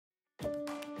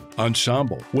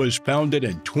Ensemble was founded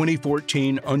in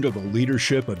 2014 under the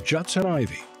leadership of Judson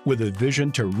Ivey, with a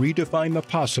vision to redefine the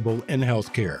possible in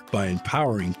healthcare by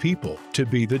empowering people to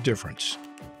be the difference.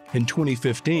 In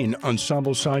 2015,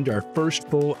 Ensemble signed our first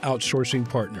full outsourcing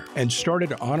partner and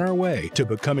started on our way to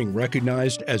becoming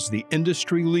recognized as the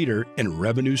industry leader in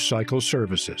revenue cycle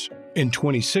services. In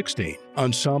 2016,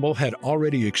 Ensemble had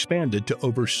already expanded to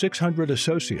over 600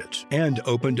 associates and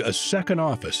opened a second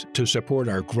office to support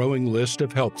our growing list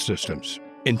of health systems.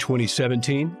 In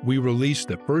 2017, we released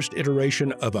the first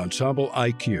iteration of Ensemble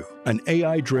IQ, an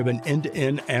AI-driven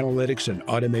end-to-end analytics and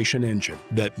automation engine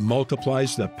that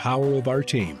multiplies the power of our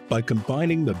team by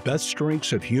combining the best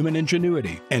strengths of human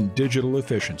ingenuity and digital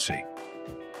efficiency.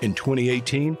 In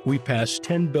 2018, we passed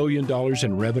 $10 billion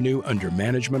in revenue under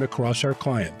management across our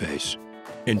client base.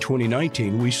 In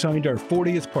 2019, we signed our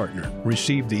 40th partner,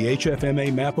 received the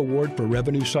HFMA MAP Award for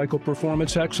Revenue Cycle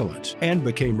Performance Excellence, and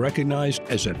became recognized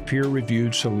as a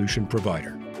peer-reviewed solution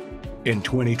provider. In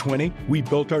 2020, we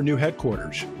built our new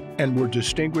headquarters and were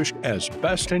distinguished as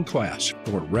best in class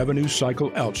for revenue cycle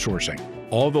outsourcing.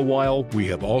 All the while, we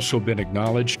have also been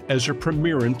acknowledged as a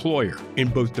premier employer in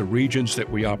both the regions that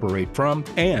we operate from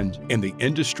and in the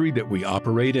industry that we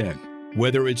operate in.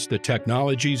 Whether it's the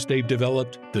technologies they've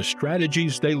developed, the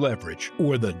strategies they leverage,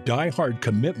 or the die-hard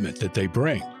commitment that they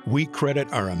bring, we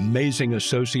credit our amazing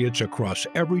associates across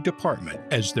every department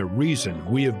as the reason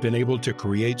we have been able to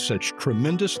create such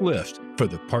tremendous lift for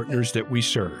the partners that we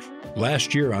serve.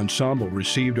 Last year, Ensemble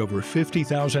received over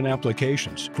 50,000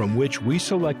 applications, from which we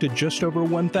selected just over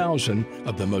 1,000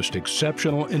 of the most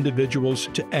exceptional individuals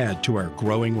to add to our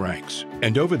growing ranks.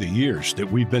 And over the years that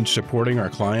we've been supporting our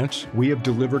clients, we have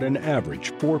delivered an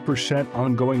average 4%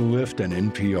 ongoing lift in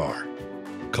NPR.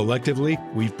 Collectively,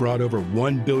 we've brought over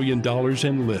 $1 billion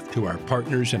in lift to our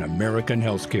partners in American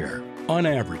healthcare. On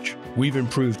average, we've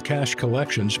improved cash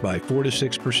collections by 4 to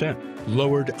 6%,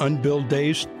 lowered unbilled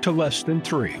days to less than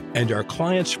 3, and our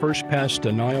clients' first pass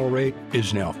denial rate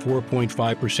is now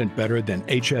 4.5% better than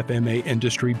HFMA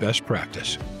industry best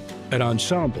practice. At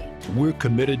Ensemble, we're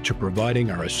committed to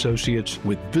providing our associates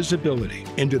with visibility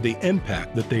into the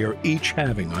impact that they are each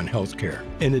having on healthcare.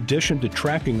 In addition to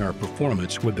tracking our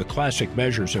performance with the classic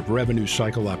measures of revenue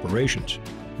cycle operations,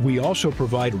 we also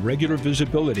provide regular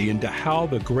visibility into how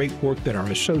the great work that our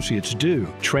associates do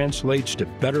translates to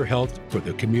better health for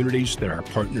the communities that our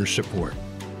partners support.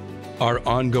 Our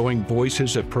ongoing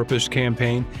Voices of Purpose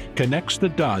campaign connects the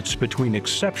dots between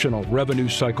exceptional revenue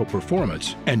cycle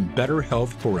performance and better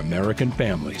health for American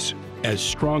families. As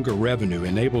stronger revenue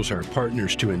enables our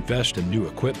partners to invest in new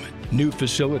equipment, new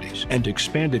facilities, and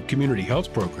expanded community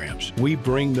health programs, we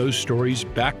bring those stories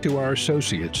back to our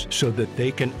associates so that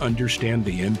they can understand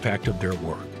the impact of their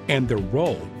work and the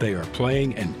role they are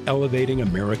playing in elevating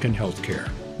American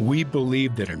healthcare. We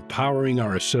believe that empowering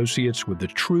our associates with the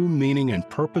true meaning and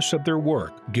purpose of their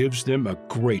work gives them a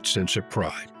great sense of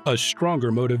pride, a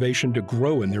stronger motivation to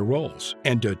grow in their roles,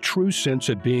 and a true sense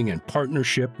of being in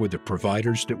partnership with the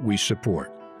providers that we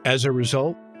support. As a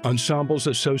result, Ensemble's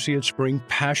associates bring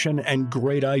passion and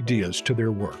great ideas to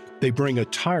their work. They bring a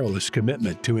tireless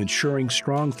commitment to ensuring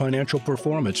strong financial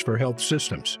performance for health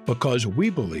systems, because we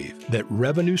believe that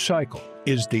revenue cycle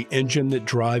is the engine that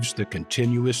drives the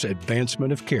continuous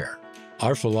advancement of care.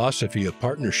 Our philosophy of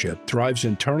partnership thrives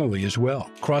internally as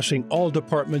well, crossing all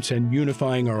departments and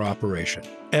unifying our operation.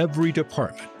 Every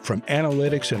department, from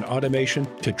analytics and automation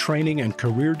to training and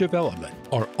career development,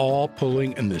 are all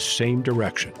pulling in the same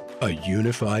direction, a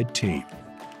unified team.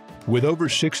 With over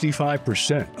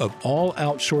 65% of all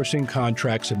outsourcing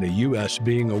contracts in the U.S.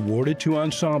 being awarded to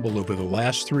Ensemble over the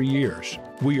last 3 years,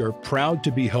 we are proud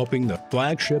to be helping the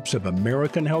flagships of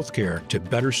American healthcare to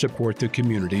better support the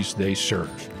communities they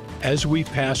serve. As we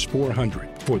pass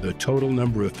 400 for the total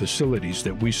number of facilities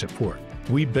that we support,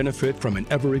 we benefit from an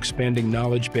ever-expanding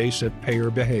knowledge base of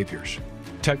payer behaviors,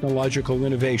 technological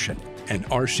innovation, and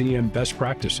RCM best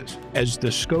practices. As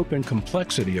the scope and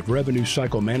complexity of revenue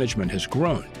cycle management has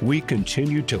grown, we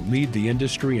continue to lead the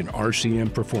industry in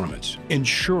RCM performance,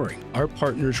 ensuring our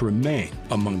partners remain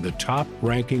among the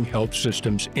top-ranking health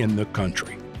systems in the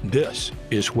country. This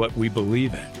is what we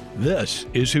believe in. This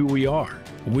is who we are.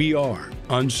 We are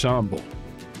Ensemble.